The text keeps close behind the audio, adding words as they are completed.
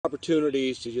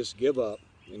opportunities to just give up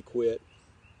and quit,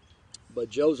 but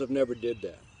Joseph never did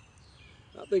that.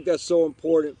 I think that's so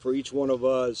important for each one of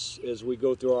us as we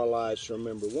go through our lives to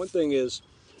remember. One thing is,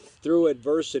 through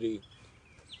adversity,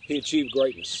 he achieved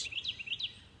greatness.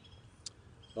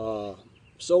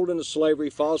 Sold into slavery,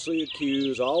 falsely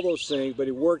accused, all those things, but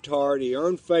he worked hard. He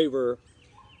earned favor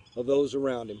of those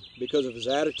around him because of his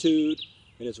attitude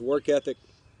and his work ethic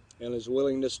and his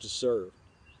willingness to serve.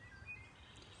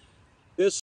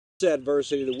 This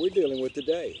adversity that we're dealing with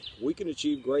today, we can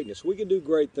achieve greatness. We can do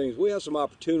great things. We have some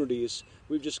opportunities.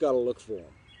 We've just got to look for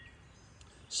them.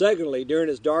 Secondly, during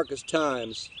his darkest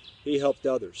times, he helped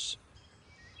others.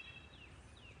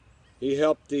 He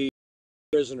helped the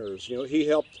prisoners. He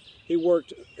helped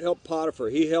Potiphar.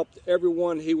 He helped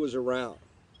everyone he was around.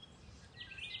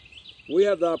 We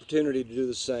have the opportunity to do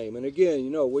the same. And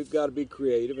again, we've got to be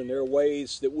creative, and there are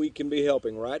ways that we can be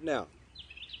helping right now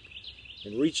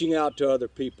and reaching out to other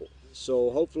people. So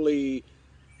hopefully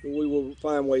we will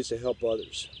find ways to help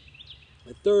others.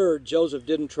 And third, Joseph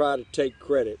didn't try to take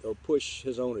credit or push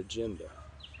his own agenda.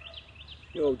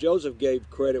 Joseph gave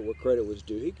credit where credit was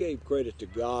due. He gave credit to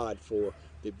God for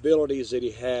the abilities that he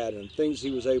had and things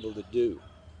he was able to do.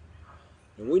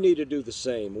 And we need to do the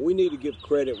same. We need to give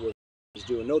credit where credit is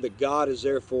due and know that God is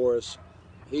there for us.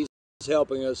 He's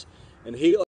helping us, and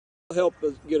he'll help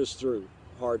us get us through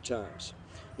hard times.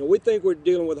 We think we're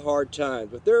dealing with hard times,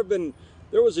 but there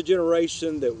was a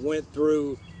generation that went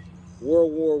through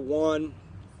World War I,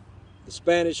 the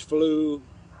Spanish flu,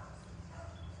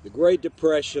 the Great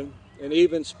Depression, and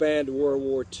even spanned World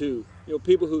War II.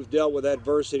 People who've dealt with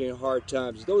adversity and hard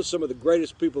times, those are some of the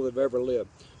greatest people that have ever lived.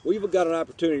 We've got an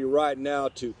opportunity right now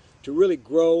to really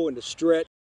grow and to stretch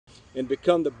and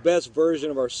become the best version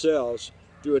of ourselves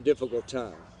through a difficult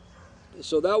time.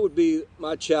 So that would be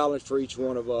my challenge for each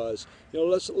one of us.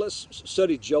 Let's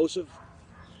study Joseph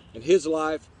and his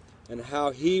life and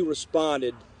how he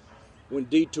responded when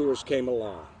detours came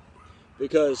along.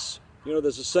 Because,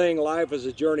 there's a saying, life is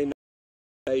a journey, not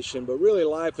a destination, but really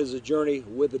life is a journey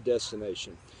with a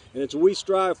destination. And as we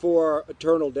strive for our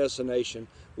eternal destination,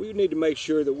 we need to make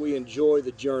sure that we enjoy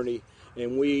the journey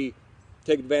and we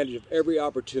take advantage of every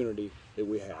opportunity that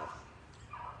we have.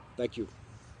 Thank you.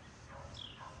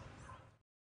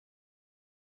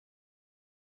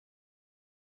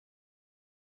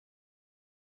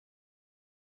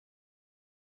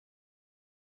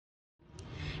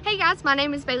 Hey guys, my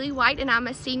name is Bailey White and I'm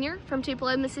a senior from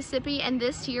Tupelo, Mississippi, and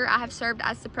this year I have served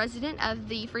as the president of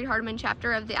the Freed-Hardeman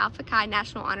chapter of the Alpha Chi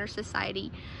National Honor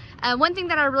Society. One thing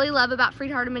that I really love about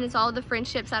Freed-Hardeman is all the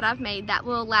friendships that I've made that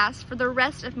will last for the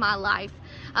rest of my life.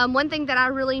 One thing that I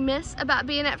really miss about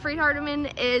being at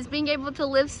Freed-Hardeman is being able to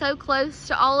live so close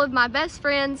to all of my best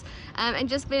friends and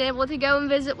just being able to go and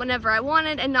visit whenever I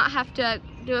wanted and not have to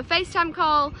do a FaceTime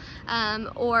call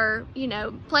or,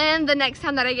 plan the next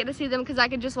time that I get to see them because I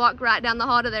could just walk right down the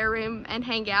hall to their room and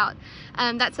hang out.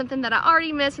 That's something that I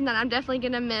already miss and that I'm definitely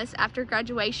going to miss after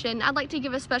graduation. I'd like to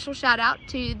give a special shout out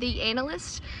to the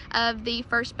analysts of the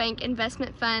First Bank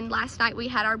Investment Fund. Last night we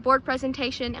had our board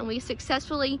presentation and we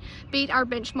successfully beat our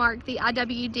benchmark, the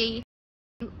IWD,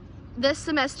 this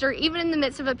semester, even in the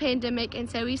midst of a pandemic, and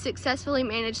so we successfully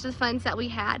managed the funds that we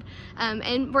had,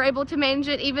 and we're able to manage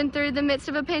it even through the midst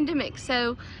of a pandemic.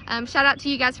 So shout out to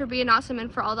you guys for being awesome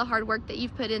and for all the hard work that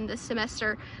you've put in this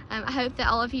semester. I hope that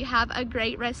all of you have a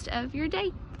great rest of your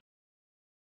day.